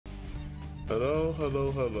Hello,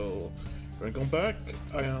 hello, hello. Welcome back.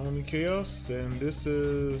 I am onychaos, and this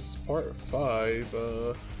is part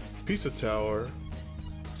 5, Pizza Tower.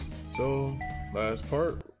 So, last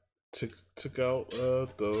part, took out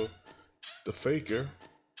the faker,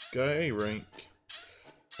 got A rank,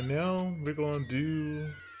 and now we're gonna do.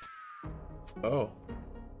 Oh,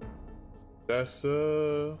 that's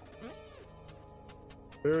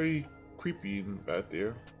very creepy back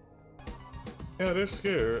there. Yeah, they're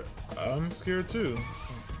scared. I'm scared too.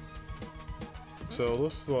 So it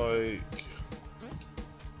looks like,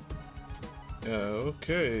 yeah,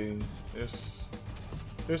 okay. There's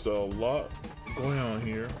a lot going on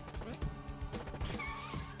here.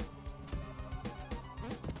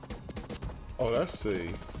 Oh, that's a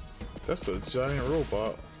giant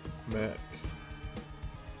robot mech.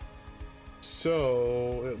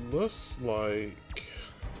 So it looks like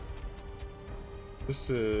this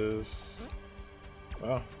is,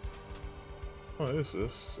 wow. What is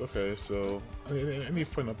this? Okay, so I need to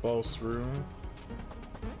find a boss room,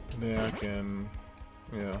 and then I can,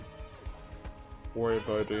 worry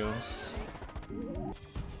about this.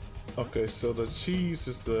 Okay, so the cheese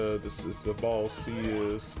is the boss. He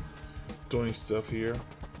is doing stuff here.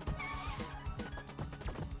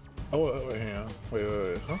 Oh wait, hang on.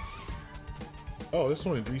 Wait, huh? Oh, this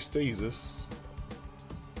only 3 stages.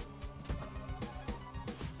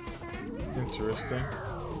 Interesting.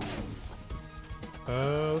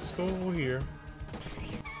 Let's go over here.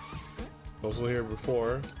 I was over here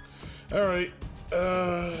before. Alright,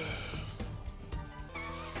 alright,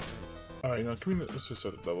 now can we, let's just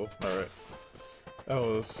set a double. Alright. That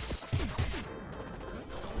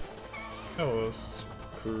was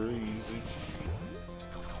crazy.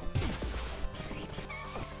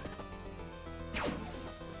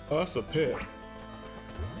 Oh, that's a pit.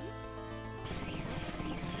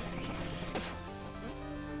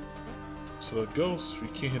 So the ghosts, we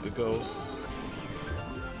can't hit the ghosts.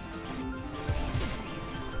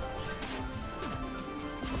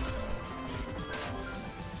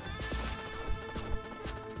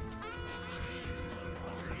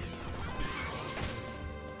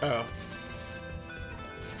 Oh.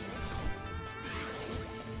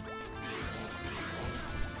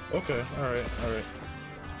 Okay, alright.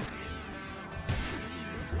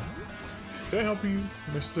 Can I help you,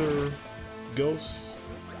 Mr. Ghost?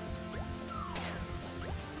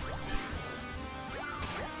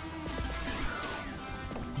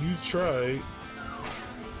 You tried.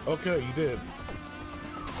 Okay, you did.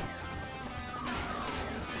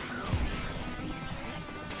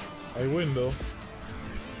 I win though.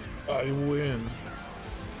 I win.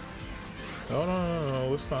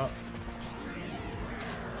 No, it's not.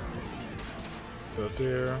 Out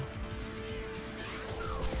there.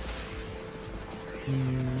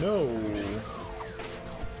 No.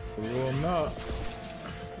 We will not.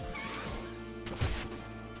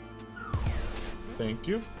 Thank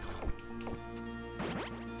you.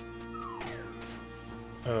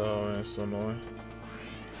 Oh man, it's so annoying.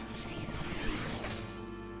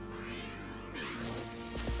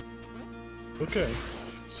 Okay,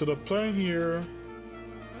 so the plan here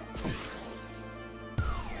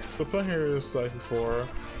is like before: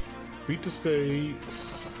 beat the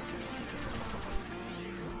stakes,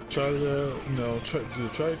 try to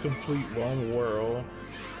try to complete one world,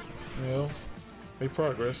 make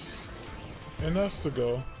progress. And that's the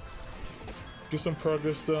goal. Get some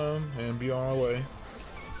progress done and be on our way.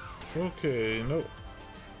 Okay, nope.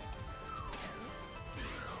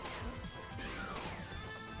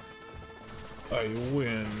 I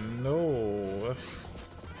win. No,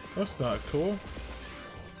 that's not cool.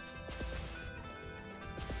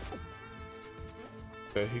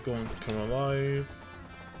 Okay, he gonna come alive.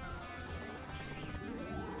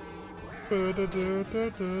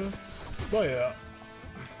 But yeah.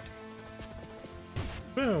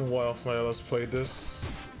 Been a while since I let's play this,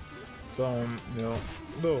 so I'm, a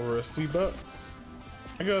little rusty, but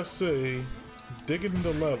I gotta say, digging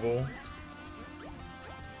the level,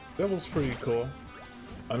 that was pretty cool.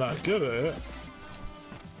 I'm not good at it,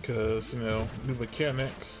 cause new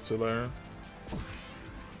mechanics to learn,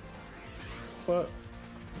 but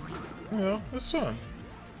it's fun.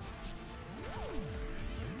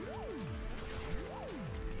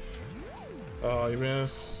 Oh, you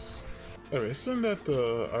missed. Anyway, isn't that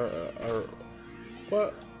our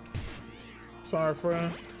what? Sorry,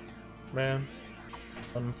 friend. Man,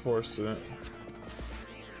 unfortunate.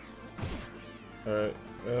 All right.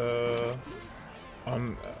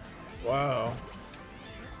 Wow.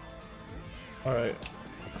 All right.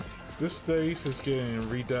 This stage is getting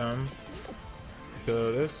redone.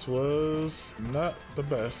 This was not the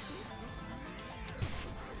best.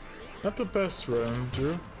 Not the best run,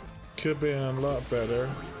 Drew. Could have been a lot better.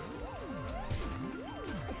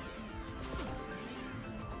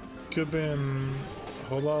 Could have been a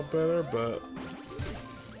whole lot better, but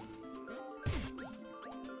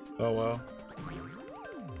oh well.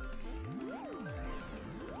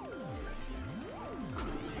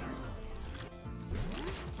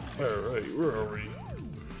 Alright, where are we?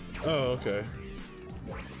 Oh, okay.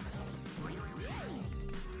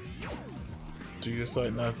 Do you just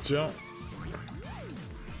like not jump?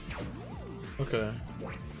 Okay.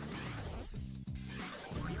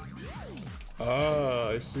 Ah,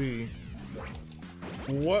 I see.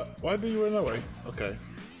 What? Why did you run that way? Okay.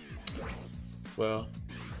 Well.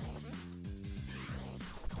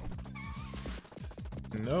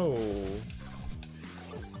 No.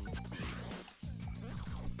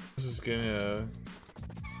 This is getting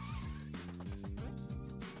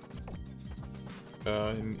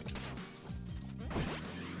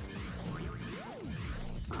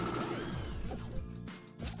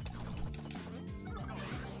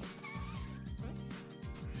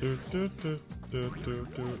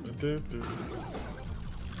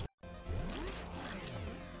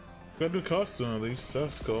got a new costume at least,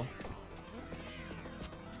 that's cool.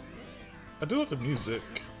 I do like the music.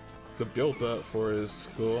 The build up for it is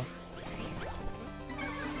cool.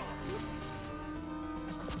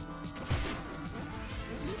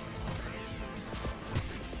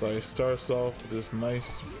 Like it starts off with this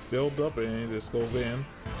nice build up and it just goes in.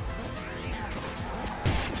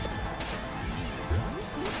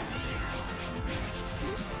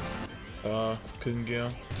 Couldn't get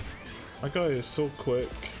him. My guy is so quick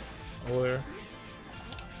over there.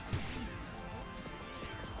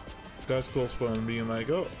 That's close for him being like,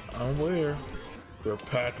 oh, I'm where? They're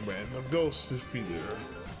Pac-Man, the ghost defeater.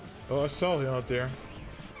 Oh, I saw him out there.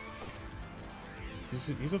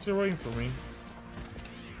 He's out there waiting for me.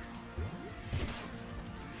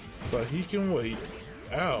 But he can wait.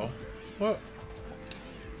 Ow. What?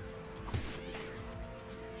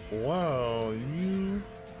 Wow, you...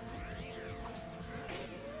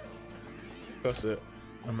 That's it.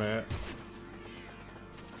 I'm at.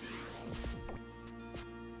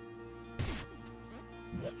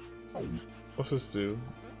 What's this do?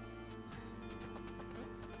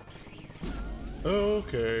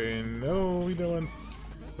 Okay, no, we don't.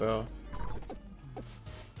 Well.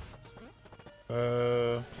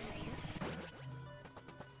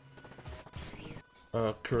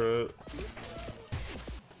 Crud.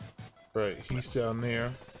 Right, he's down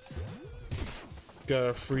there.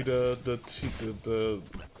 Gotta free the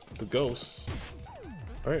ghosts.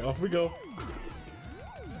 All right, off we go.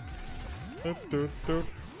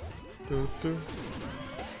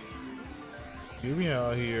 Get me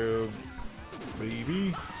out here,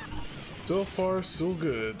 baby. So far, so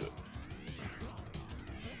good.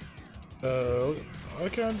 I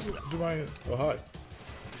can't do my. Oh, hi.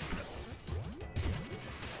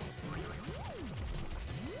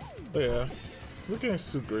 Oh, yeah, looking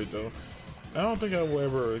super great though. I don't think I will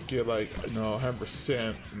ever get like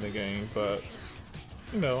 100% in the game, but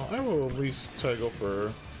I will at least try to go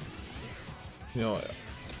for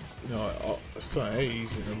some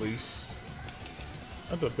A's at least.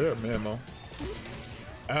 That's a bare minimum.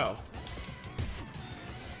 Ow.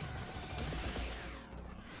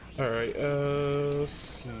 Alright, let's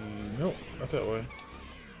see. Nope, not that way.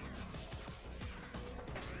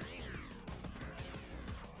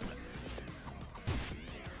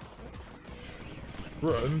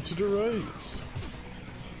 Run to the right.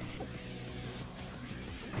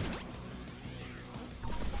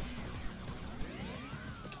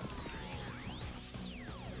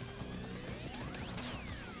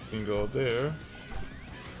 You can go there.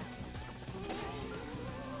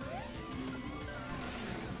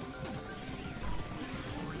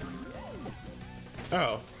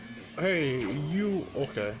 Ow. Hey, you...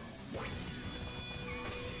 Okay.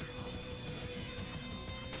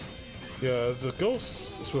 Yeah, the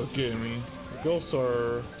ghosts is what getting me. The ghosts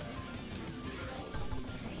are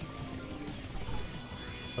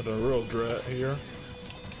the real dread here.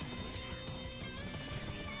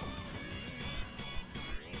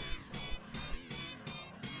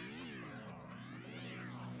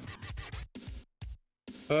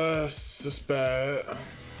 It's just bad.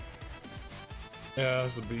 Yeah,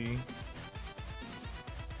 it's a B.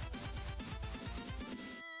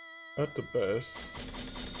 Not the best.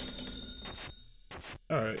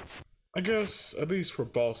 Alright. I guess, at least for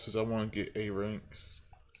bosses, I want to get A ranks.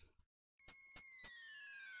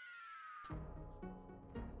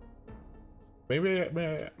 Maybe I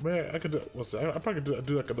could do, what's that? I probably could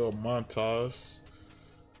do like a little montage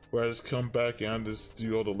where I just come back and I just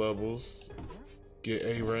do all the levels. get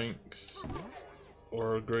A ranks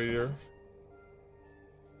or greater.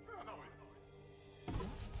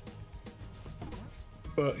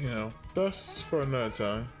 But you know, that's for another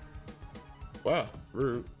time. Wow,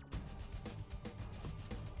 rude.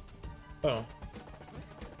 Oh.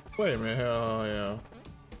 Wait a minute, hell yeah.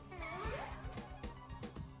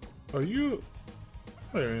 Are you?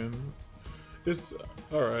 Wait a minute. It's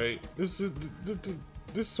alright. This is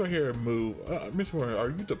this right here move. I'm just wondering, are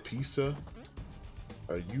you the pizza?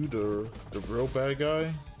 Are you the real bad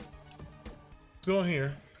guy? Let's go in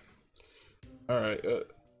here. Alright,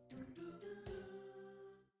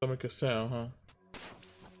 make a sound, huh?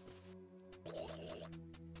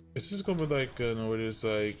 It's just gonna be like, you know, where it's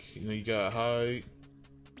like, you know, you gotta hide.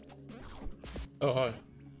 Oh, hi.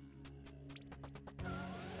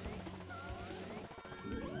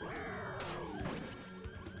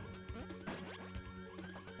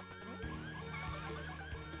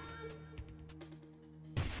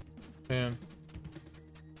 Man.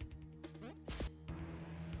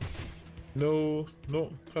 No,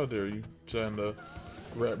 no, how dare you trying to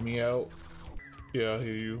rat me out? Yeah, I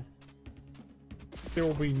hear you. There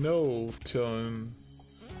will be no telling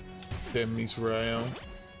them me's where I am.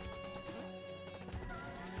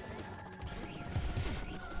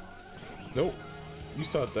 Nope, you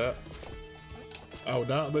thought that. I would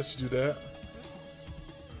not let you do that.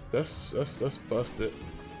 That's busted.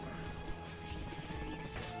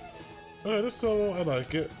 Alright, that's all. I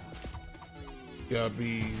like it. Gotta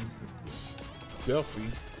be stealthy.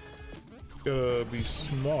 Gotta be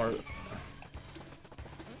smart.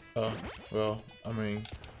 Well, I mean,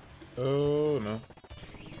 oh no.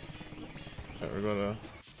 Alright, we're gonna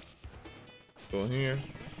go in here.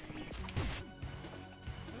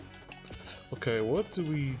 Okay, what do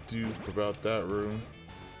we do about that room?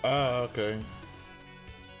 Ah, okay.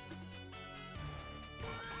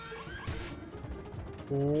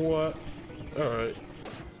 What? Alright.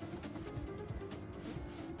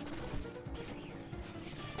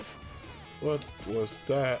 What was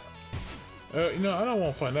that? You know, I don't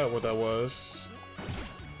want to find out what that was.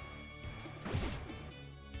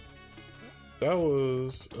 That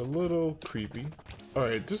was a little creepy.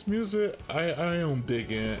 Alright, this music I am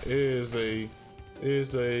digging. It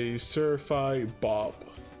is a certified bop.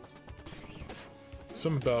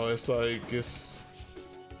 Something about it's like it's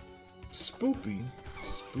spoopy.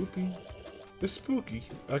 Spoopy? It's spooky.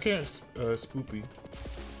 I can't spoopy.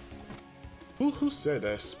 Who said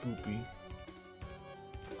that spoopy?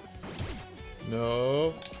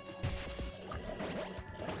 No.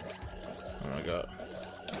 Oh my god.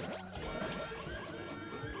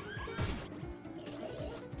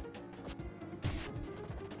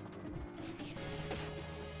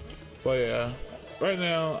 But yeah, right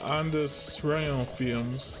now I'm just running on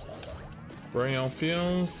fumes.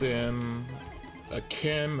 And a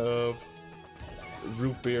can of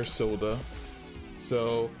root beer soda.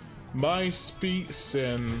 So my speech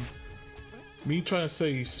and me trying to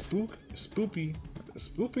say spooky.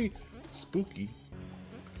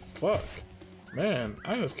 Fuck. Man,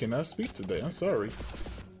 I just cannot speak today. I'm sorry.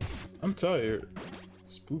 I'm tired.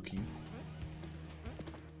 Spooky.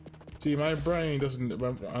 See, my brain doesn't.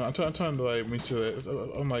 I'm trying to like make sure that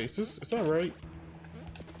I'm like, is that right?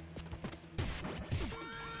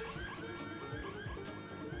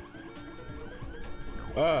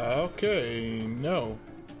 Ah, okay. No,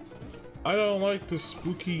 I don't like the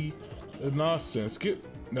spooky nonsense.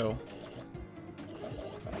 No.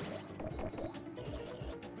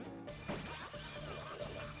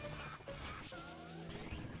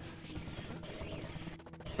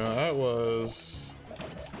 That was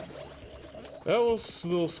a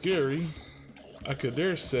little scary. I could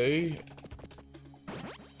dare say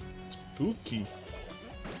spooky.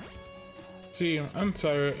 See, I'm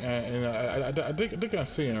tired, and I think I'm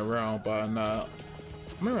saying around, but I'm not.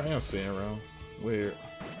 Maybe I am saying around. Weird.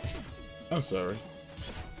 I'm sorry.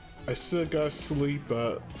 I still got sleep,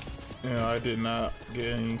 but you know I did not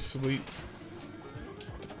get any sleep.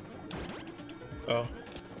 Oh.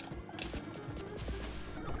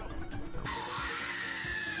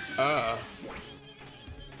 Ah.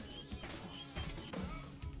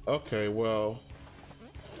 Okay, well,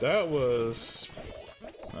 that was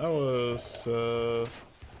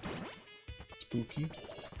spooky.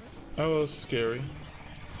 That was scary.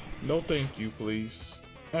 No thank you, please.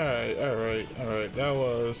 Alright. That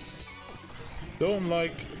was... Don't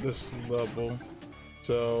like this level.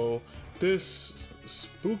 So, this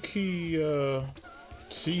spooky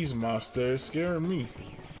cheese monster is scaring me.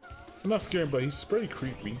 I'm not scared, but he's pretty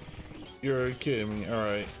creepy. You're kidding me.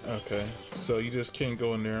 Alright, okay. So you just can't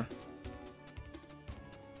go in there.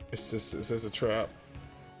 It's just a trap.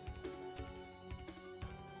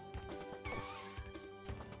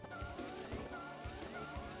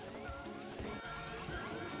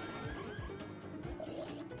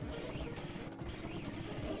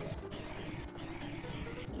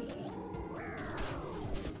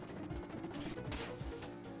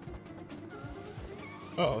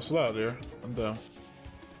 Oh, it's loud there. I'm down.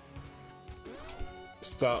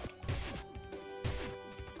 Stop.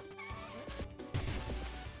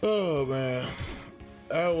 Oh man.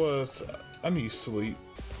 I need sleep.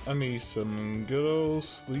 I need some good old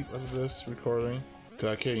sleep after this recording. Cause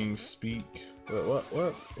I can't even speak. What?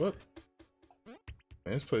 Man,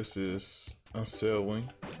 this place is unsettling.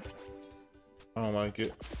 I don't like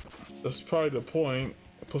it. That's probably the point.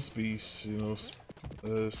 It's supposed to be, you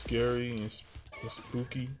know, scary and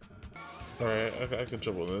spooky. Alright, I can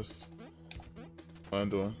jump on this. What I'm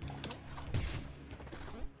doing.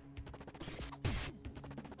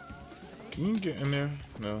 Can you get in there?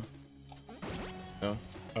 No. No.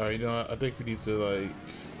 Alright, you know what? I think we need to, like,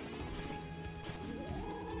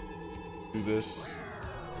 do this.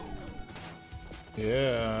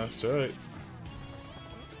 Yeah, that's right.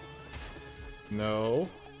 No.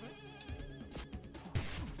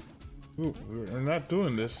 Ooh, we're not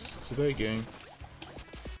doing this today, game.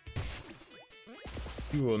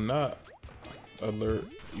 You will not alert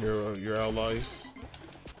your allies.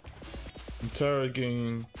 I'm tired of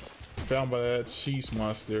getting found by that cheese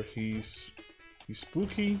monster. He's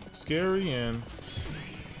spooky, scary, and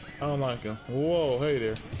I don't like him. Whoa, hey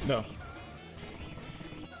there. No.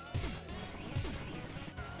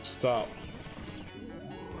 Stop.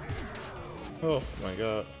 Oh my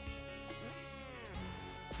god.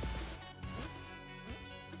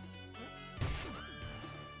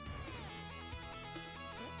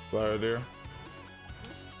 Fire there.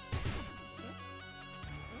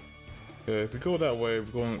 Okay, if we go that way,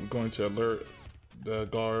 we're going to alert the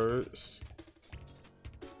guards.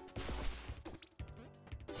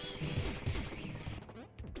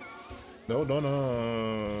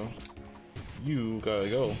 No. You gotta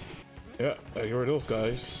go. Yeah, I heard those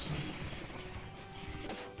guys.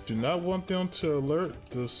 Do not want them to alert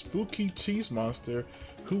the spooky cheese monster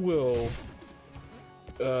who will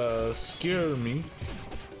scare me.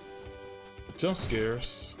 Jump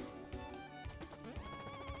scares.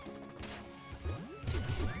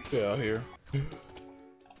 Get out here.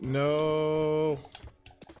 No.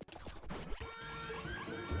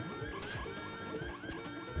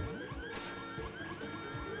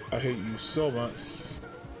 I hate you so much.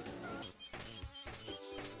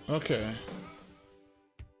 Okay.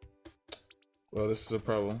 Well, this is a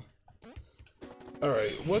problem.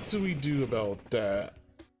 Alright, what do we do about that?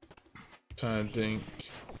 Trying to think.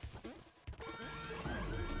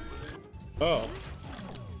 Oh.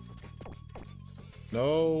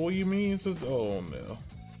 No, what do you mean? Oh no.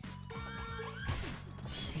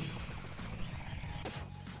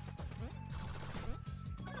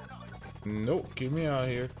 Nope, get me out of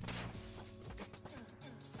here.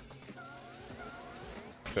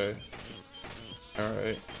 Okay.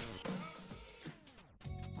 Alright.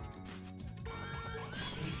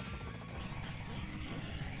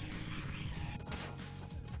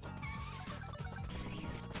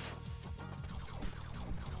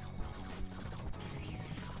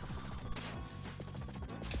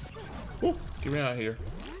 Oh, get me out of here.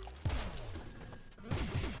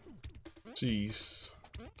 Jeez.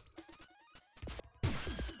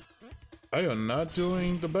 I am not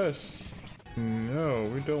doing the best. No,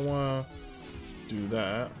 we don't want to do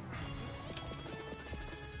that.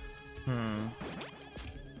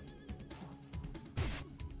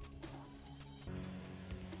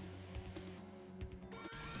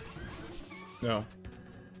 No.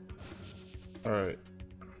 Alright.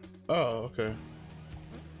 Oh, okay.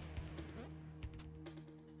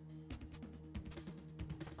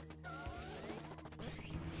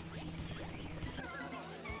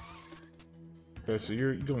 Okay, so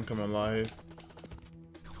you're gonna come alive.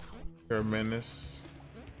 You're a menace.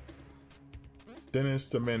 Dennis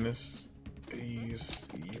the Menace. He's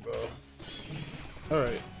evil.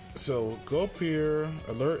 Alright, so go up here,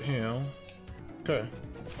 alert him. Okay.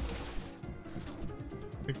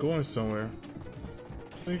 You're going somewhere.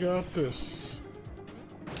 We got this.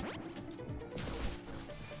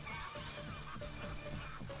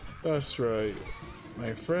 That's right,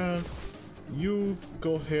 my friend. You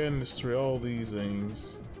go ahead and destroy all these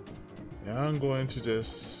things. And I'm going to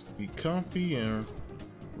just be comfy and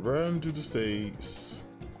run to the stage.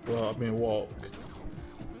 Well, I mean walk.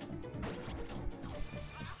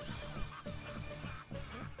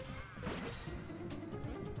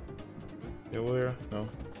 Yeah, where? No.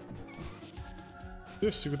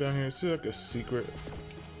 There's a secret down here. Is it like a secret?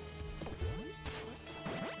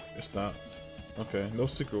 It's not. Okay, no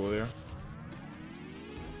secret over there.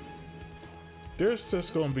 There's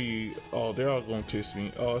just gonna be, oh, they're all gonna chase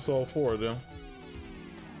me. Oh, it's all four of them.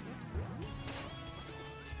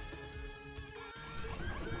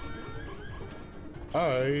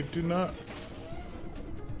 I do not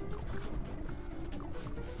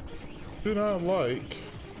do not like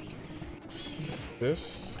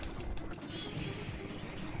this.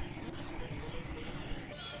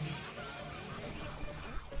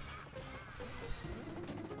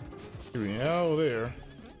 Get me out of there.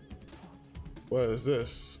 What is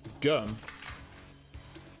this? Gun.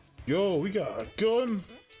 Yo, we got a gun.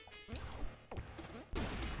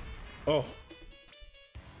 Oh.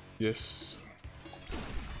 Yes.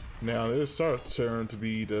 Now it's our turn to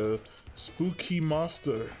be the spooky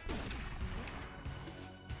monster.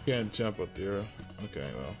 Can't jump up there. Okay,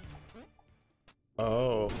 well.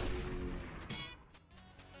 Oh.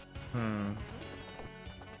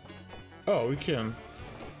 Oh, we can.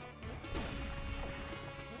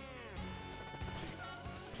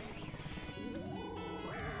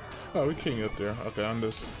 Oh, we can't get there. Okay, I'm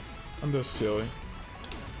just silly.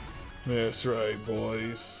 That's right,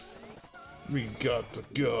 boys. We got the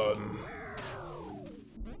gun.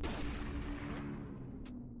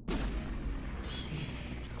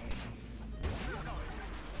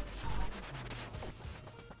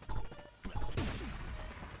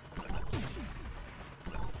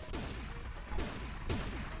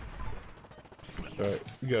 Alright,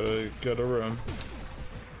 we gotta run.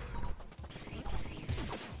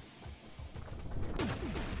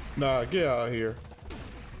 Nah, get out of here.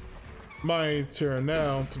 My turn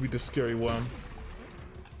now to be the scary one.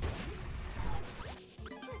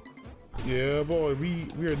 Yeah, boy, we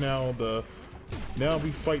are now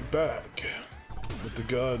we fight back with the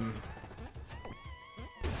gun.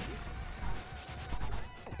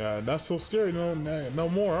 Yeah, not so scary no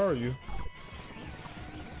more, are you?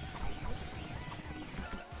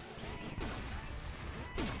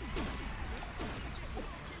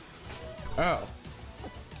 Ow.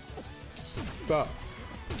 Stop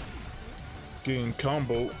getting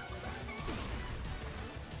combo.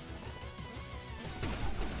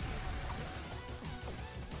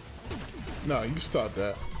 Nah, you stop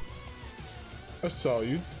that. I saw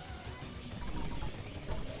you.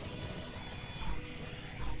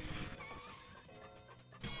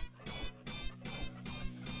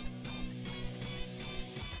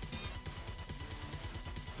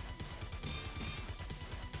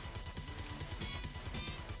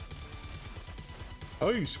 Oh,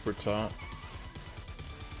 you super top.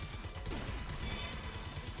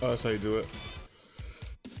 Oh, that's how you do it.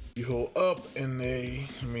 You hold up and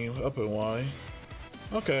up and Y.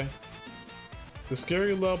 Okay. The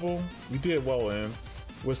scary level we did well in.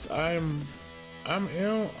 I'm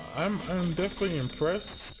definitely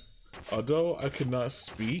impressed. Although I could not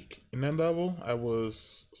speak in that level, I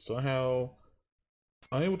was somehow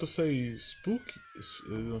unable to say spooky.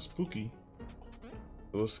 It was spooky.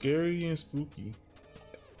 It was scary and spooky.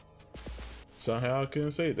 Somehow I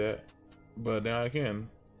couldn't say that, but now I can.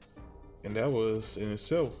 And that was in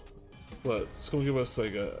itself. What? It's gonna give us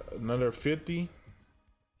like another 50.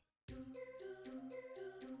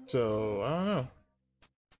 So I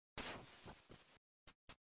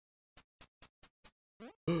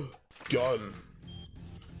don't know. Gun.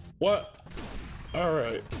 What? All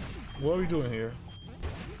right. What are we doing here?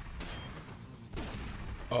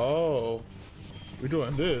 Oh, we're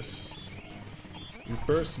doing this.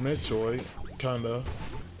 Reverse Metroid, kinda.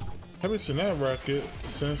 Haven't seen that rocket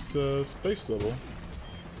since the space level.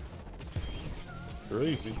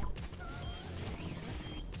 Crazy.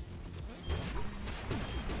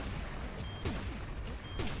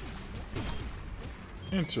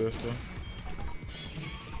 Interesting.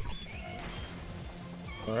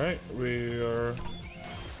 Alright, we are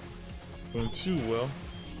doing too well.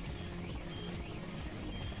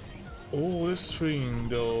 Oh, this swing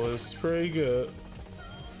though is pretty good.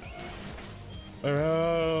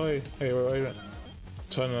 Alright, hey, wait a minute.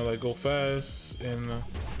 Trying to like go fast and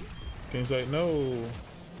game's like, no.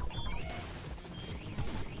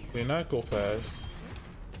 We not go fast.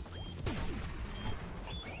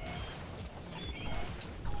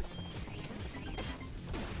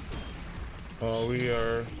 Oh, we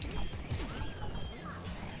are.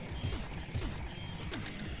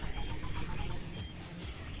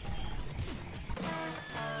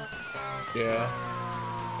 Yeah.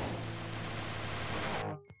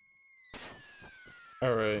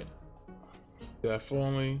 All right.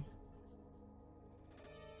 Definitely.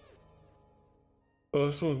 Oh,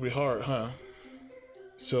 this one's gonna be hard, huh?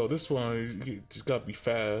 So this one, you just gotta be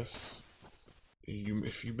fast.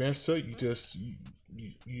 If you mess up,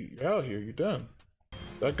 you're out here. You're done.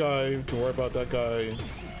 That guy, you can worry about that guy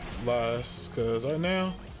last, cause right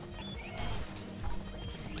now.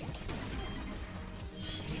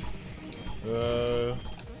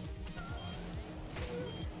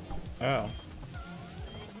 Ow.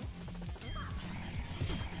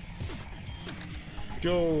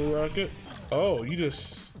 go, Rocket. Oh, you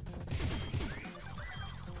just...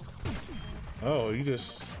 Oh, you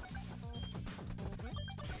just...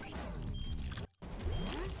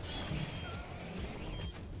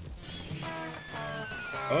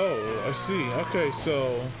 Oh, I see. Okay,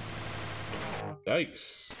 so...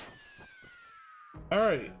 Yikes.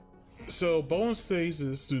 Alright. So, bonus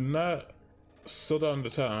stages do not slow down the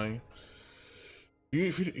time.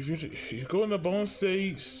 If you go in the bonus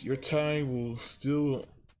stage, your time will still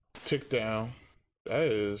tick down. That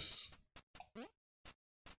is...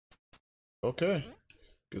 Okay.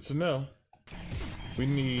 Good to know. We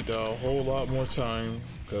need a whole lot more time,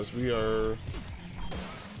 because we are...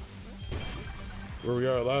 where we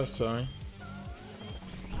are last time.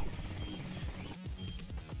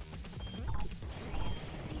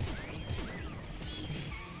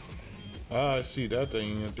 Ah, I see that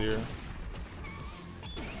thing in there.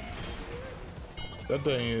 That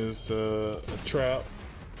thing is a trap.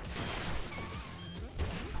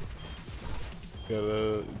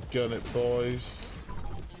 Gotta gun it, boys.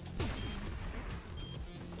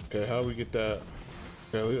 Okay, how do we get that?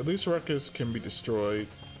 Okay, at least records can be destroyed.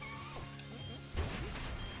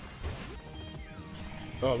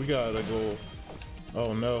 Oh, we gotta go.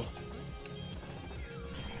 Oh no.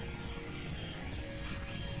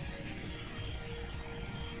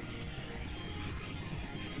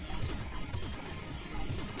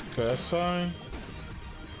 Okay, that's fine.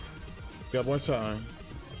 Got more time.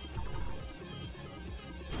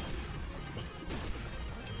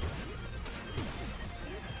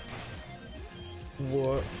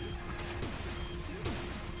 What?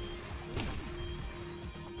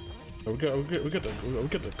 Oh, we got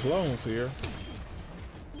the clones here.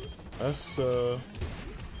 That's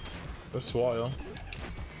wild.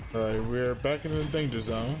 All right, we're back in the danger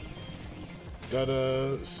zone.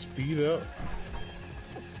 Gotta speed up.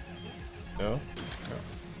 No.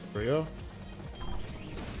 There we go.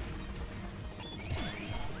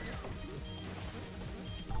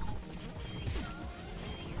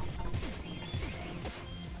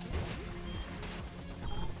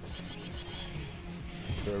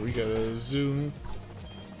 There we gotta zoom.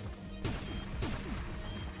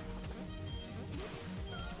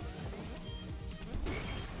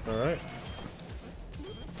 All right.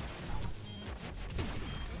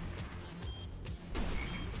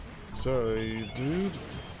 Sorry, dude.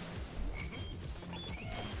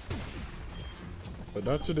 But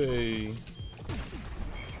not today.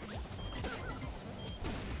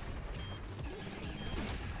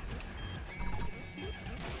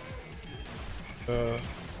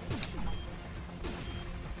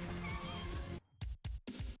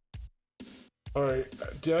 All right.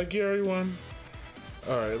 Did I get everyone?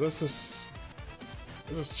 All right. Let's just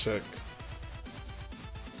check.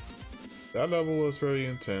 That level was very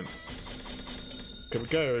intense. Okay, we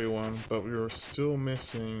got everyone, but we were still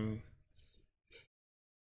missing.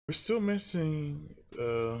 We're still missing.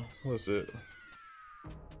 What is it?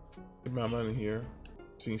 Get my money here.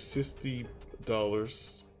 See, $60.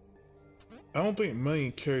 I don't think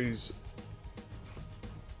money carries.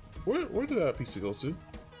 Where did that piece go to?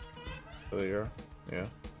 Oh, there. Yeah.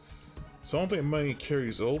 So I don't think money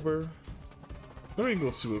carries over. Let me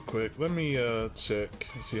go super quick. Let me check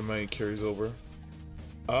and see if money carries over.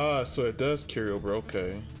 Ah, so it does carry over.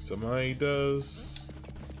 Okay. So money does.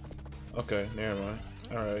 Okay, never mind.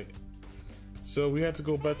 Alright. So we have to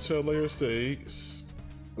go back to a later stage.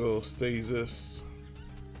 Little stasis.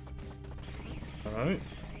 Alright.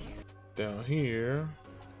 Down here.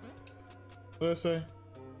 What did I say?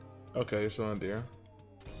 Okay, it's on there.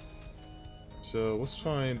 So let's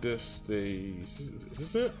find this stage. Is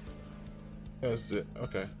this it? That's it.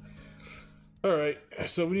 Okay. Alright,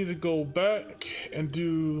 so we need to go back and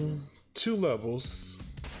do 2 levels.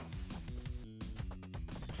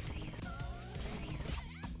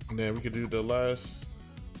 And then we can do the last,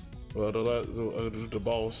 well, the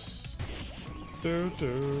boss.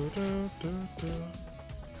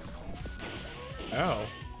 Ow.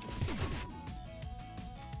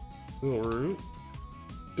 A little rude.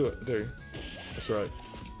 Do it, there. That's right.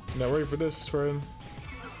 Now ready for this, friend?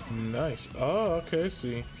 Nice. Oh, okay, I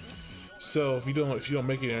see. So if you don't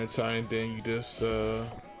make it in time, then you just then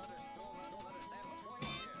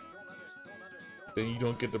you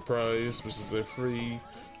don't get the prize, which is a free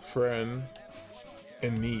friend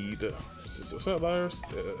in need. What's that, Liars?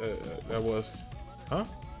 That was, huh?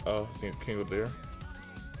 Oh, can't go there.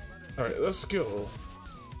 All right, let's go.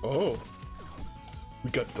 Oh,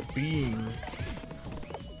 we got the beam.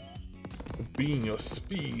 The beam of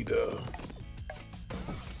speed.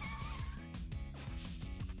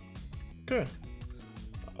 Okay.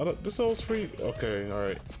 This all's free. Okay, all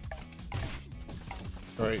right.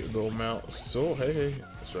 Alright, little mouse. So, hey,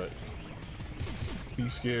 that's right. Be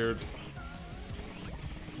scared.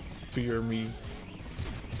 Fear me.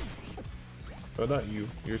 But not you.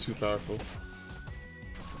 You're too powerful.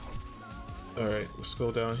 Alright, let's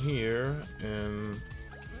go down here and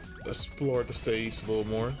explore the stage a little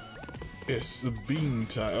more. It's the bean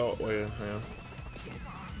time. Oh, wait, yeah.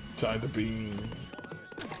 Time to bean.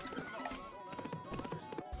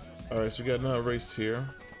 Alright, so we got another race here.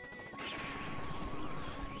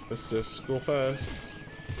 Let's just go fast.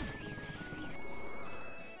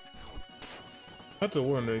 I have to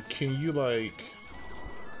wonder, can you like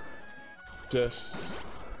just?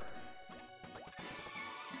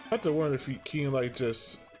 I have to wonder if you can like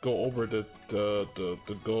just go over the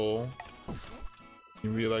goal.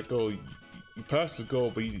 You be like, oh, you passed the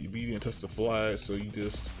goal, but you didn't touch the flag, so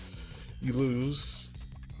you lose.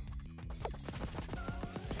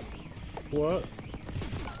 What?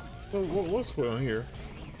 What's going on here?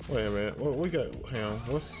 Wait a minute. What we got? Hang on.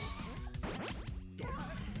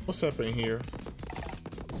 What's happening here?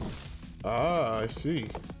 Ah, I see.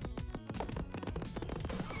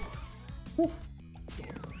 Whew.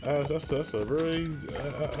 That's a very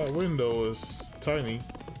window is tiny.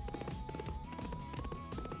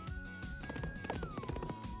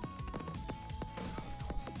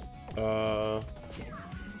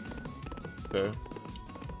 Okay.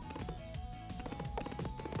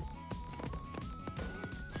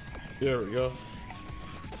 There we go.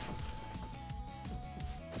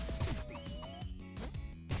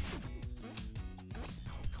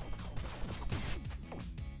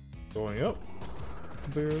 Going up.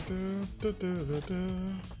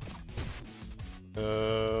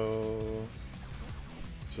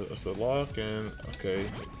 It's a lock and okay.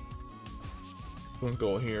 I'm gonna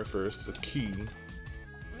go here first. The key.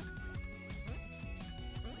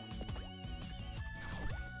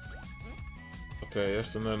 Okay,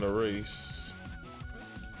 that's another race.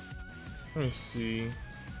 Let me see.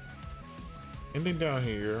 Anything down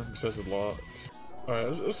here besides the lock?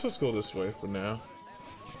 Alright, let's just go this way for now.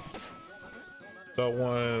 Don't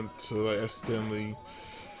want to like accidentally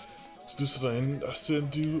do something I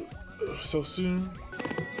shouldn't do so soon.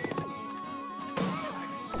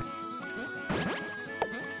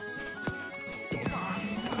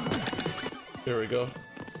 There we go.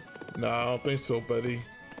 Nah, I don't think so, buddy.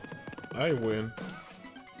 I win.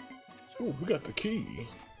 Ooh, we got the key.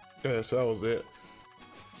 Yeah, so that was it.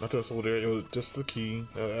 Nothing else over there. It was just the key.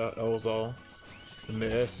 That was all. And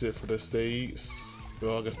that's it for the stage.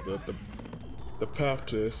 Well, I guess the path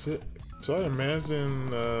to exit. So I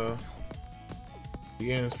imagine the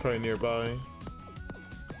end is probably nearby.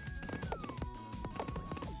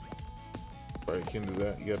 Alright, you can do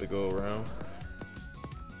that. You got to go around.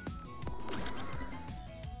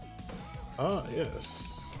 Ah, yes.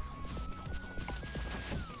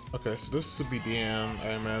 Okay, so this should be the end, I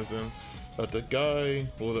imagine. The guy,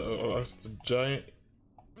 well, that's the giant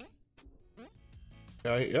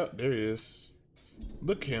guy. Yep, there he is.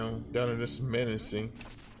 Look at him down in this menacing,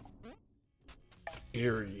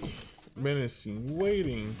 eerie, menacing,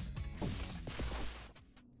 waiting.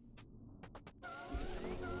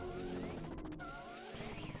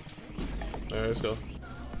 Alright, let's go.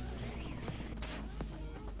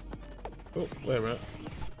 Oh, wait a minute.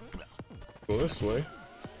 Go this way.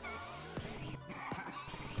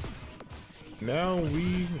 Now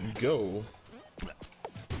we go.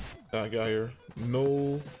 I got here.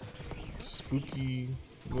 No spooky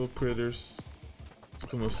little critters. It's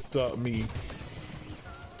gonna stop me.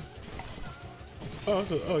 Oh,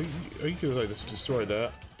 so, oh, you could like just destroy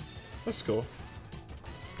that. Let's go.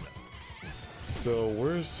 So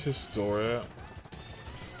where's his door at?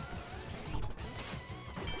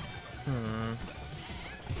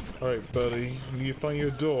 Alright, buddy. You need to find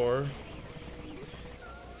your door.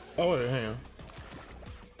 Oh, wait, hang on.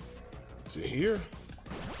 Is it here?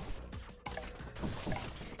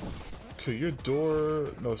 Okay, your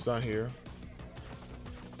door... No, it's not here.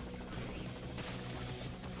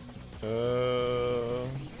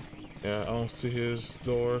 Yeah, I don't see his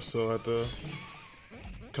door, so I have to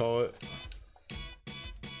call it.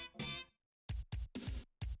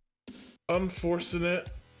 Unfortunate.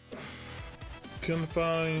 Couldn't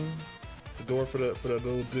find the door for that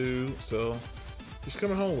little dude, so he's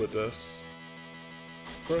coming home with us.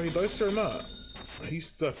 Bro, he likes it or not, he's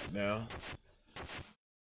stuck now.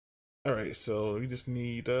 All right, so we just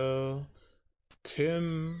need $10.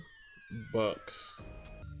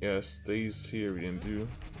 Yes, these here we didn't do.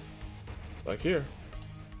 Like here.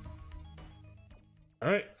 All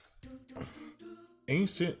right.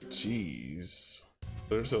 Ancient cheese.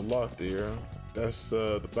 There's a lot there. That's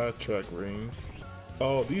the backtrack ring.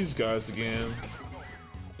 Oh, these guys again.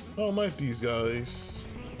 I don't like these guys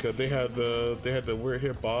because they had the weird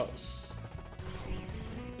hitbox.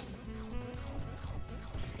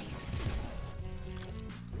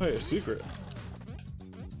 Hey, a secret.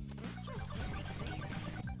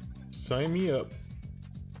 Sign me up.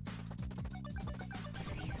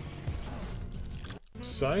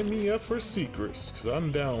 Sign me up for secrets, because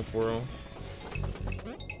I'm down for them.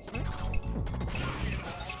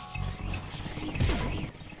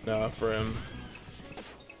 Nah, friend.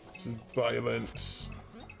 This is violence.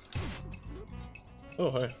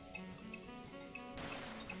 Oh, hey.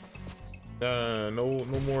 Nah, no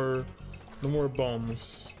more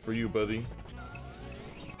bombs for you, buddy.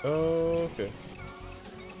 Oh, okay.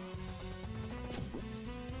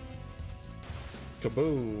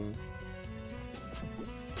 Kaboom.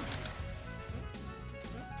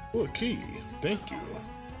 Oh, a key. Thank you.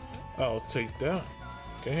 I'll take that.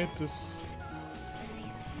 Can I hit this?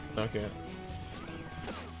 No, I can't.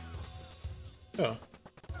 Oh.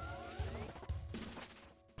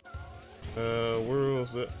 Where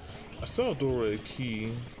was it? I saw a door with a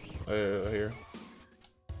key. Here.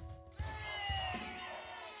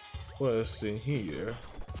 What's in here?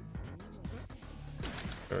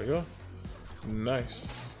 There we go.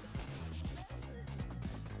 Nice.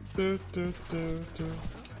 Good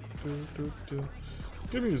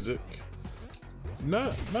music.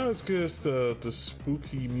 Not as good as the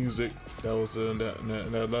spooky music that was in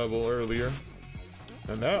that level earlier,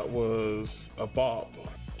 and that was a bop.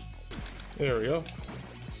 There we go.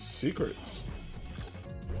 Secrets.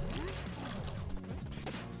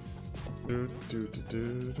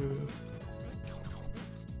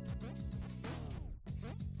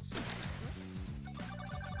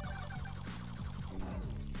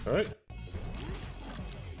 All right.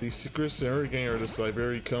 These secrets in every game are just like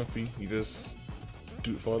very comfy. You just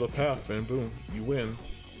follow the path and boom, you win.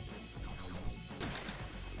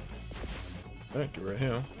 Thank you, right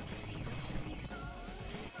here.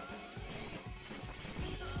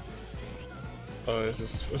 Oh, it's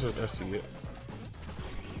just I see it.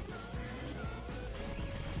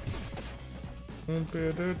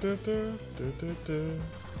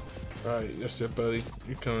 Alright, that's it, buddy.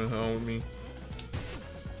 You're coming home with me.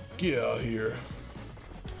 Get out here.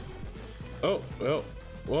 Oh, well.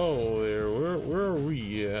 Whoa there. Where are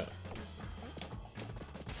we at?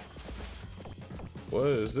 What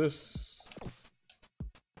is this?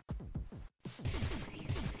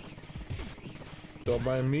 Don't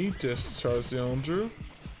mind me, just charge the own Drew.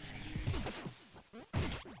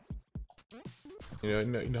 You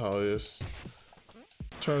know how it is.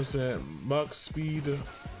 Turns at max speed.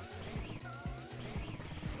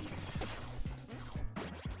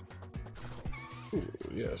 Ooh,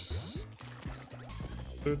 yes.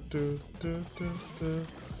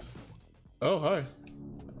 Oh, hi.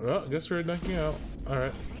 Well, I guess we're knocking out.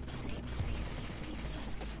 Alright.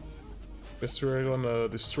 Guess we're gonna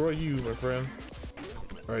destroy you, my friend.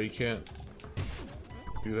 Alright, you can't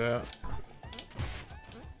do that.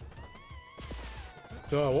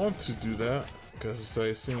 No, I want to do that because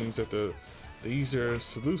it seems that the easier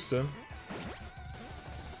solution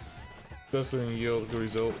doesn't yield good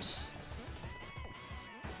results.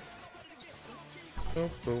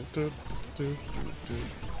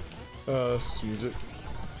 It's music.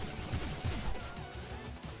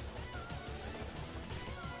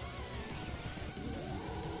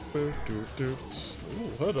 Ooh,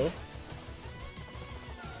 hello.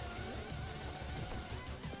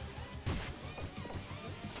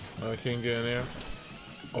 I can't get in there.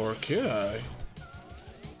 Or can I?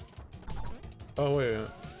 Oh, wait.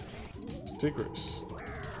 Secrets.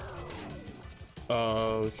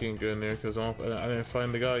 Oh, we can't get in there because I didn't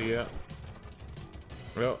find the guy yet.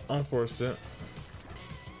 Well, unfortunate.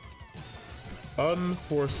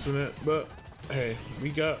 Unfortunate, but hey, we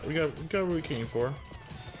got what we came for.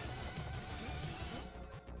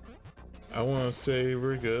 I want to say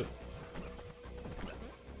we're good.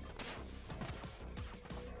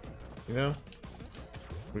 You know,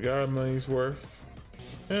 we got our money's worth,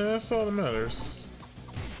 and that's all that matters.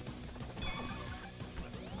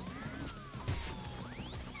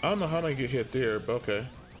 I don't know how they get hit there, but okay.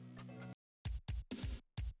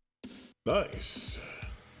 Nice.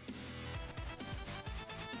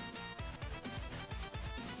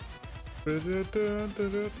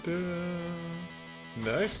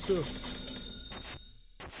 Nice.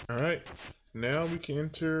 All right, now we can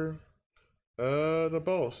enter the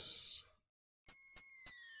boss.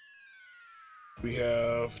 We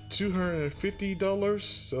have $250,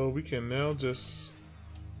 so we can now just.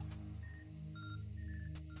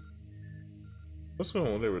 What's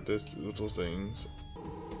going on there with this, with those things?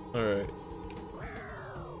 All right.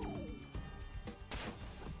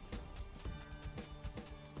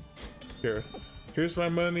 Here. Here's my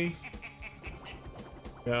money.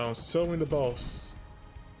 Now sell me the boss.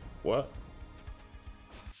 What?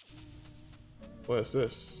 What is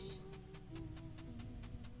this?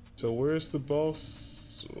 So where's the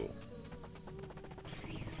boss?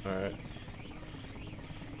 Alright.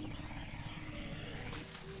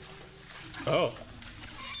 Oh.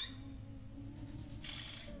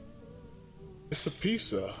 It's a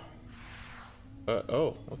pizza.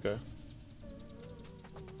 Oh, okay.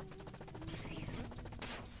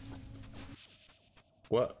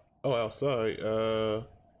 What? Oh, outside.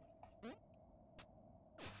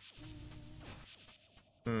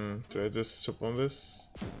 Did I just jump on this?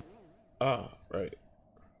 Ah, right.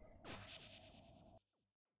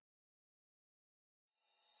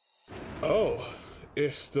 Oh,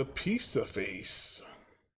 it's the pizza face.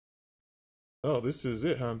 Oh, this is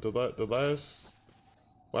it, huh? The last.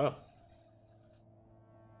 Wow.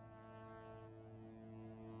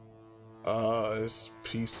 It's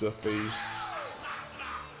pizza face.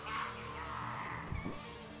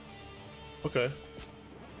 Okay.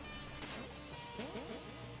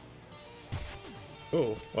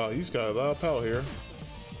 Oh, wow, he's got a lot of power here.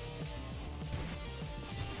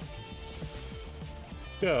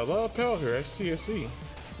 Yeah, a lot of power here. I see.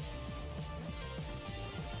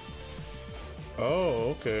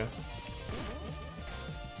 Oh, okay.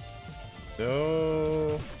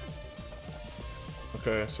 No.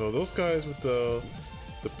 Okay, so those guys with the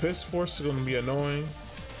piss force are gonna be annoying.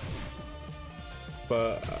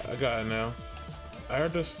 But I got it now. I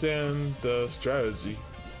understand the strategy.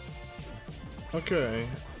 Okay.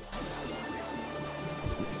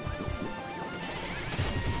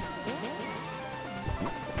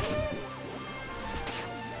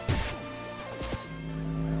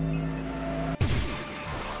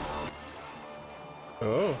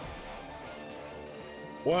 Oh.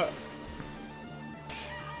 What?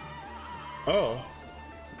 Oh.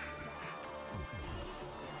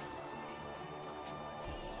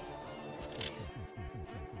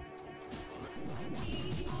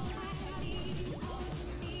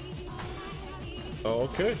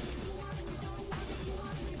 Okay.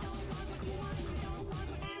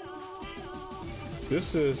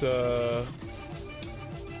 This is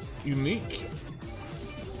unique.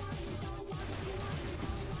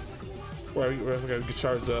 Where I gotta get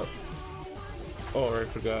charged up. Oh, I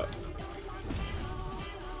forgot.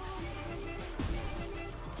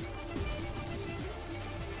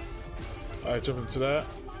 Alright, jump into that.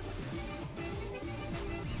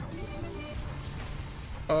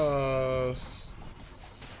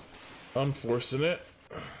 Unfortunate.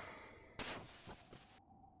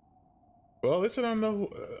 Well, at least I don't know.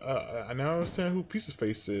 I now understand who Pizza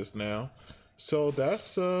Face is now. So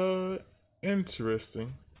that's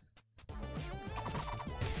interesting.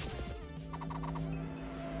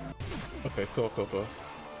 Okay, cool.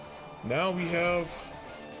 Now we have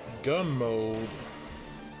gun mode.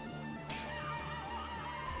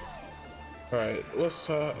 Alright, let's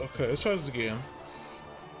let's try this again.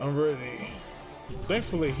 I'm ready.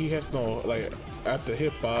 Thankfully he has no like after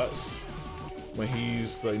hitbox when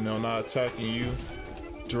he's like not attacking you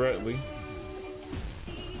directly.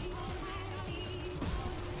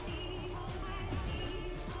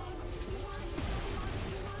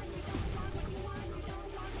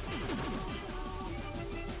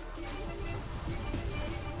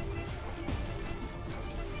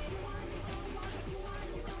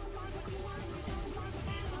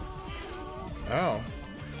 Ow.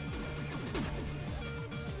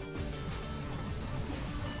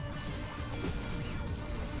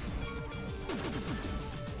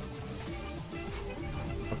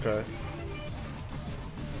 Okay.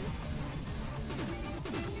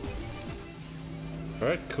 All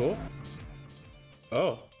right, cool.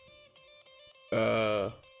 Oh.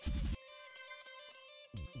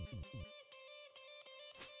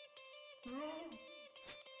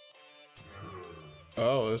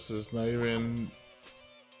 Oh, this is not even.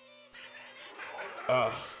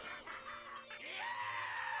 Ah.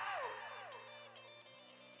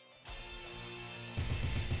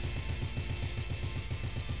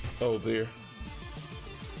 Oh dear.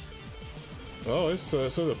 Oh, it's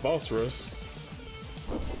a boss rush.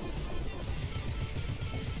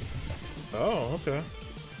 Oh, okay.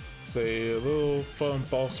 It's a little fun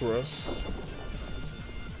boss rush.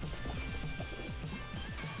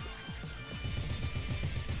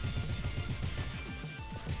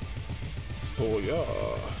 Oh yeah.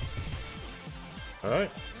 All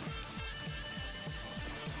right.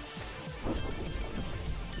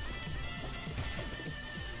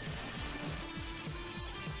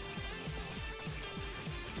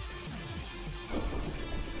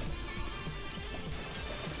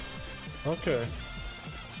 Okay.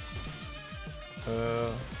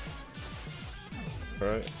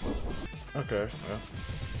 Right. Okay, yeah.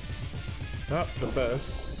 Not the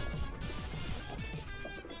best.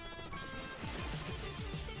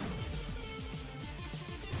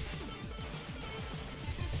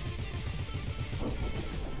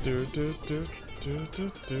 Do do do do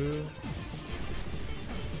do do.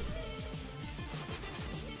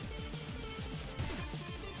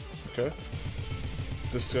 Okay.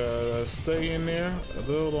 Just gotta stay in there a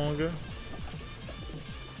little longer.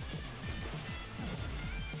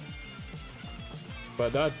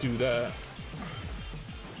 But not do that.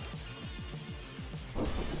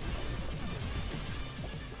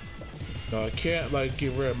 No, I can't like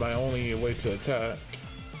get rid of my only way to attack.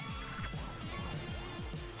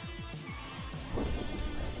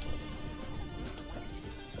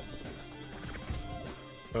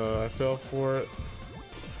 I fell for it.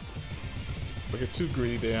 If I get too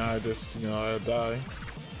greedy, then I just, you know, I die.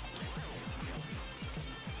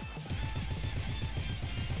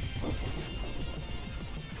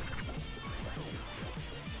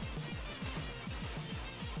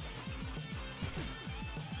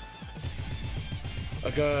 I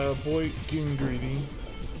gotta avoid getting greedy.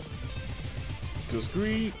 Because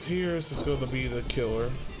greed here is just gonna be the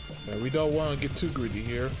killer. And we don't want to get too greedy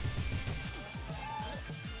here.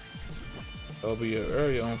 That'll be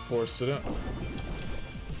very unfortunate.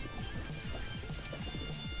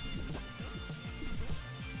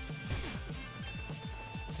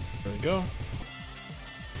 There we go.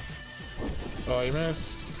 Oh, you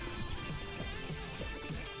missed.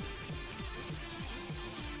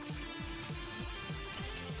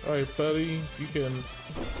 Alright, buddy, you can.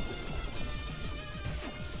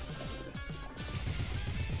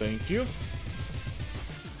 Thank you.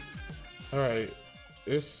 Alright,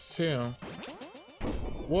 it's him.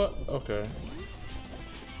 What? Okay.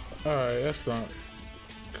 Alright, that's not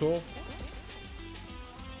cool.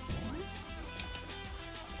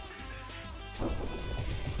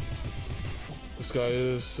 This guy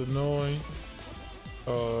is annoying.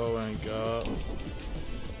 Oh my god.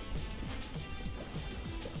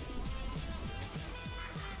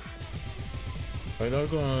 I'm not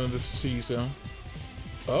gonna just tease him.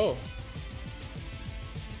 Oh.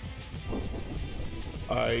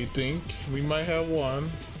 I think we might have one.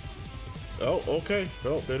 Oh, okay.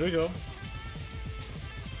 Oh, there they go.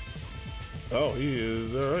 Oh, he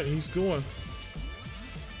is. Alright, he's going.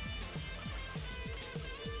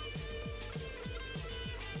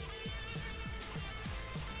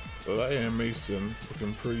 Well, that animation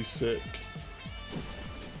looking pretty sick.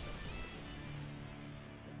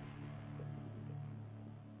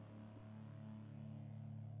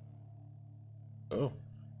 Oh.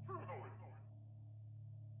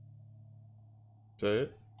 Is that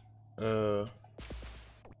it?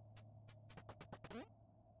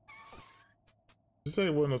 Is this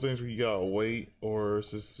like one of those things where you gotta wait, or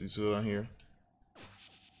is this each other on here?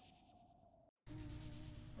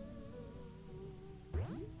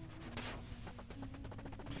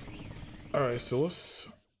 Alright, so let's.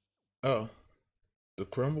 Oh. The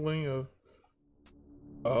crumbling of.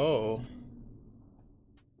 Oh.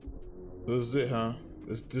 This is it, huh?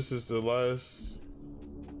 This is the last.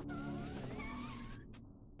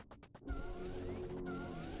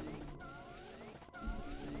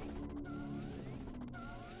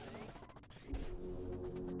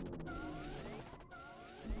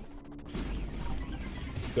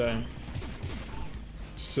 Dang.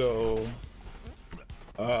 So.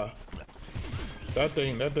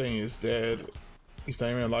 That thing is dead. He's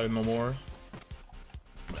not even alive no more.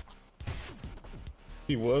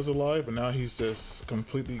 He was alive, but now he's just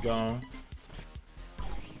completely gone.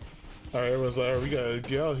 Alright, everyone's like, we gotta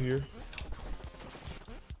get out here.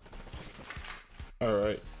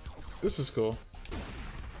 Alright. This is cool.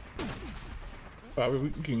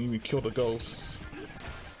 We can even kill the ghosts.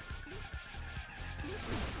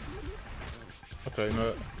 Okay,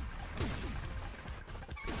 no.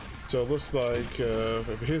 So it looks like if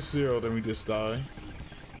it hits 0, then we just die.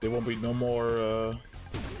 There won't be no more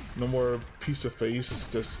piece of face,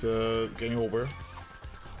 just game over.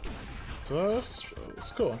 So that's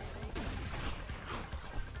cool.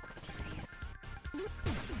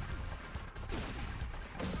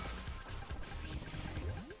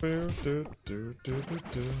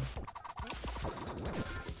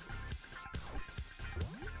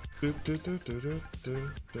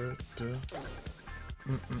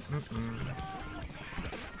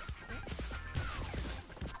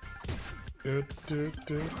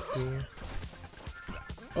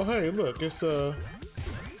 Oh hey, look, it's oh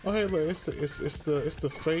hey, look, it's the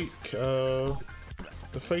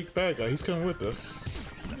fake bad guy. He's coming with us.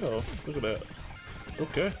 Oh, look at that.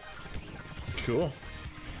 Okay. Cool.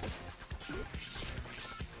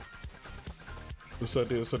 This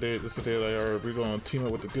idea, like, alright, we're gonna team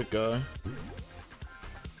up with the good guy.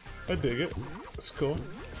 I dig it. It's cool.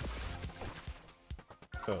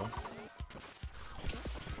 Oh.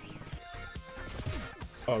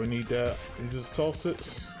 Oh, we need that. We just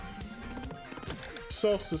sausage.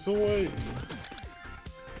 Sausage away.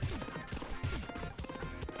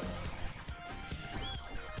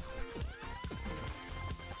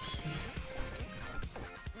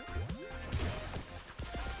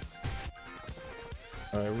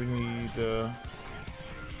 Alright, we need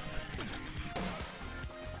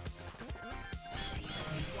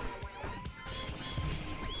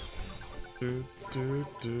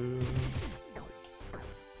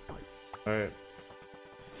Alright.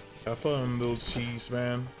 Have fun, little cheese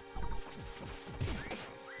man.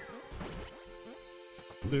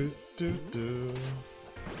 You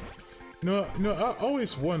know, I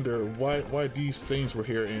always wonder why these things were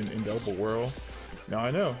here in the open world. Now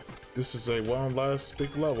I know. This is a one last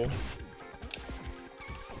big level.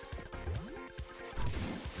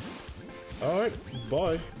 Alright,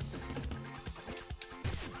 bye.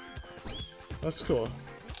 That's cool.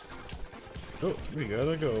 Oh, we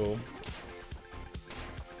gotta go.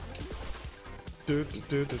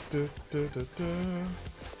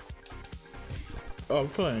 Oh, we're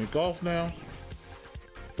playing golf now?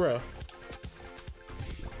 Bruh.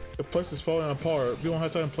 The place is falling apart. We don't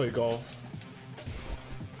have time to play golf.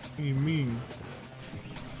 What do you mean?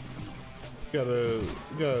 You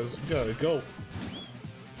gotta go.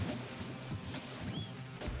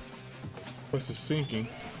 Place is sinking.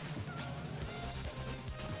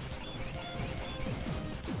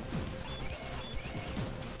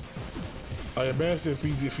 I imagine if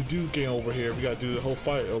we do game over here, we gotta do the whole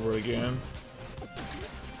fight over again.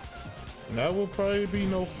 And that will probably be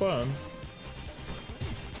no fun.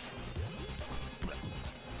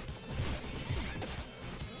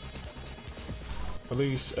 At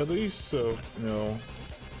least, so you know.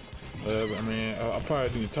 I mean, I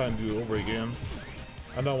probably need time to do it over again.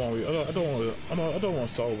 I don't want to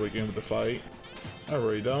start over again with the fight. I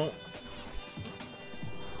really don't.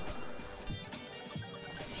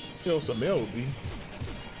 Yo, some melody.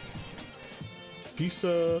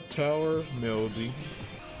 Pizza Tower melody.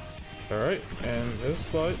 Alright, and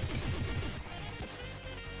it's like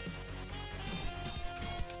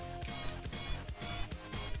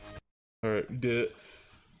alright, we did it.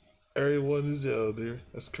 Everyone is out there.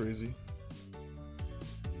 That's crazy.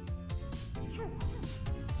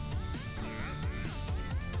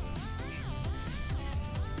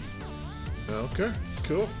 Okay,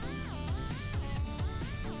 cool.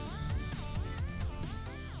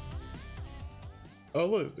 Oh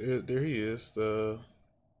look, there he is. The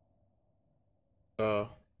oh,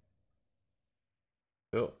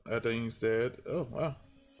 that thing's dead. Oh wow.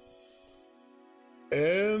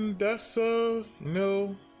 And that's you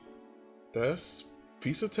know, that's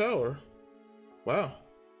Pizza Tower. Wow.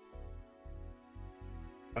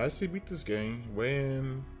 I actually beat this game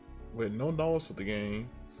when with no knowledge of the game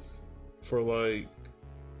for like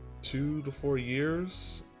 2 to 4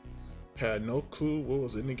 years. Had no clue what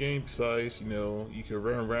was in the game besides, you know, you can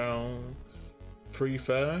run around pretty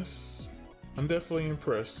fast. I'm definitely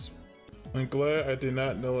impressed. I'm glad I did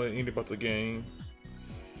not know anything about the game.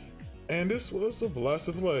 And this was a blast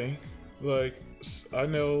to play. Like, I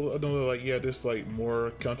know like, yeah, there's like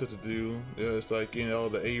more content to do. It's like, you know,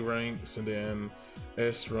 the A ranks and then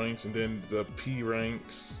S ranks and then the P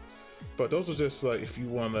ranks. But those are just like, if you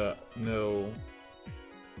wanna, you know,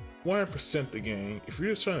 100% the game. If you're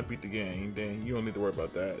just trying to beat the game, then you don't need to worry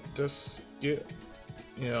about that. Just get,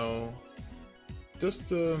 you know, just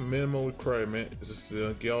the minimal requirement is just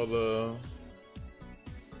to get all the,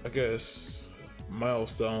 I guess,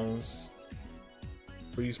 milestones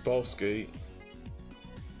for each boss gate.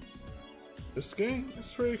 This game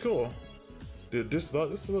is pretty cool. Dude, this is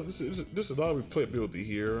a lot of replayability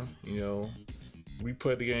here. You know, we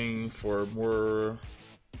play the game for more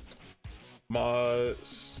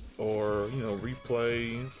mods or, you know,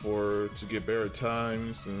 replay to get better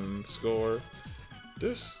times and score.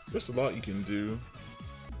 There's a lot you can do.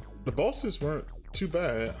 The bosses weren't too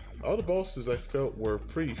bad. All the bosses I felt were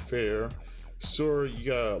pretty fair. Sure, you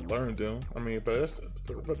gotta learn them. I mean, but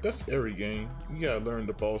that's every game. You gotta learn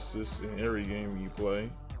the bosses in every game you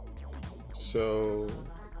play. So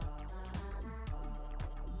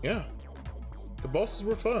yeah, the bosses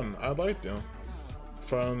were fun. I liked them.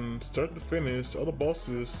 From start to finish, all the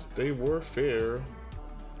bosses, they were fair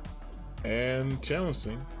and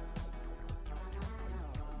challenging.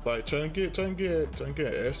 Like trying to get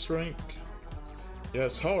S rank Yeah,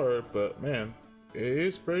 it's hard, but man, it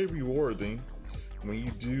is very rewarding when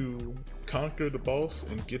you do conquer the boss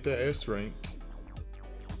and get that S rank.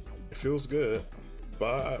 It feels good.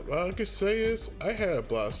 But what I could say is, I had a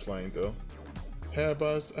blast playing though. I had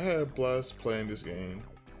a blast playing this game.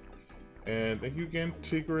 And thank you again,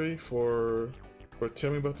 Tigray, for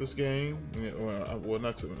telling me about this game. Well,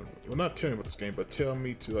 not telling me about this game, but tell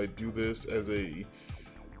me to like do this as a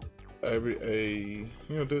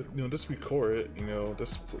just record it.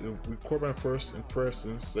 Just record my first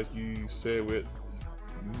impressions, like you said with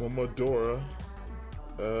Momodora.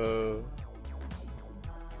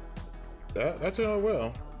 That turned out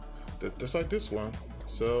well. Just like this one.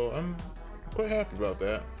 So I'm quite happy about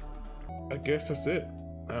that. I guess that's it.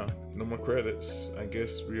 No more credits. I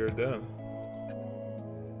guess we are done.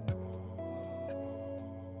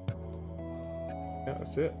 Yeah,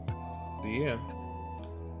 that's it. The end.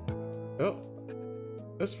 Oh,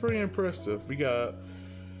 that's pretty impressive. We got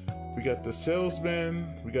the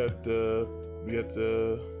salesman. We got the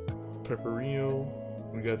Pepperino.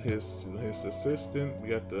 We got his assistant. We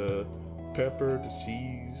got the pepper, the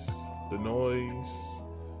cheese, the noise,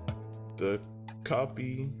 the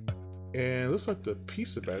copy, and it looks like the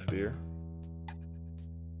pizza back there.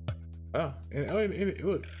 Ah, and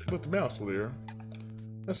look, the mouse over there.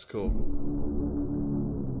 That's cool.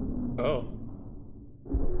 Oh.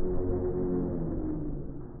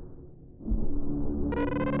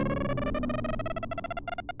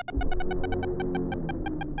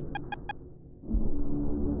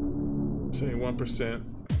 Say 1%.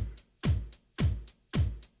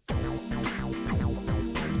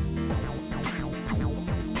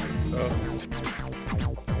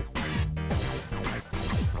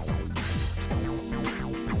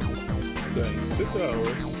 Dang, 6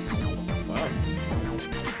 hours. Wow.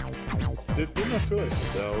 Did not feel like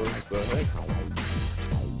 6 hours, but hey.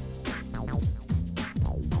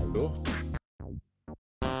 Cool.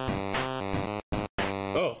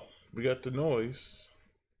 Oh, we got the noise.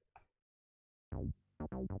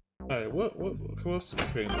 Alright, what else is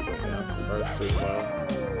this game look like now? Alright, save file.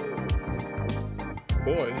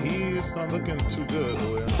 Boy, he is not looking too good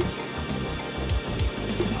over there.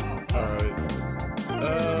 Alright.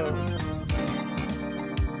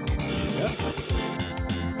 Yeah.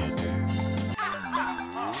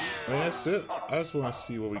 I mean, that's it. I just want to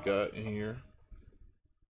see what we got in here.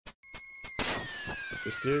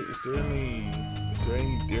 Is there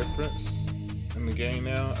any difference in the game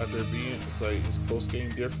now after being it's post game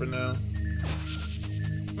different now?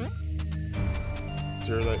 Is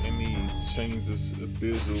there like any changes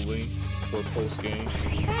visually for post game?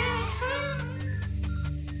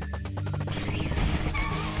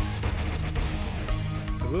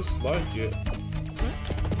 It looks like it.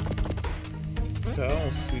 I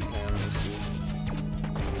don't see it. Let me see.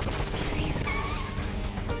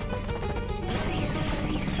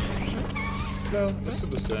 No, it's still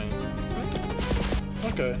the same.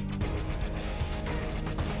 Okay.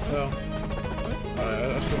 Well, alright, I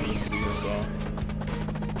just wanted to see this all.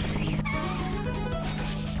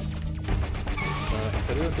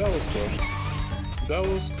 That was cool. That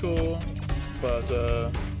was cool, but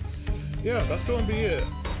yeah, that's gonna be it.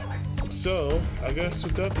 So, I guess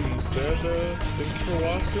with that being said, thank you for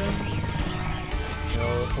watching.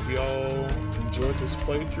 Hope you all enjoyed this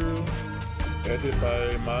playthrough. Edited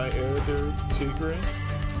by my editor, Tigray.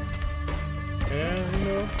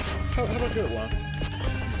 And, have a good one.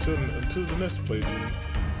 Until the next playthrough.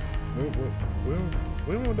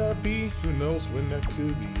 When will that be? Who knows when that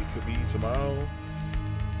could be. It could be tomorrow.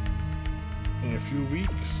 In a few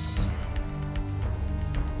weeks.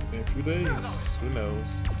 In a few days. Who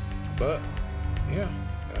knows? But, yeah,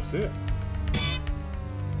 that's it.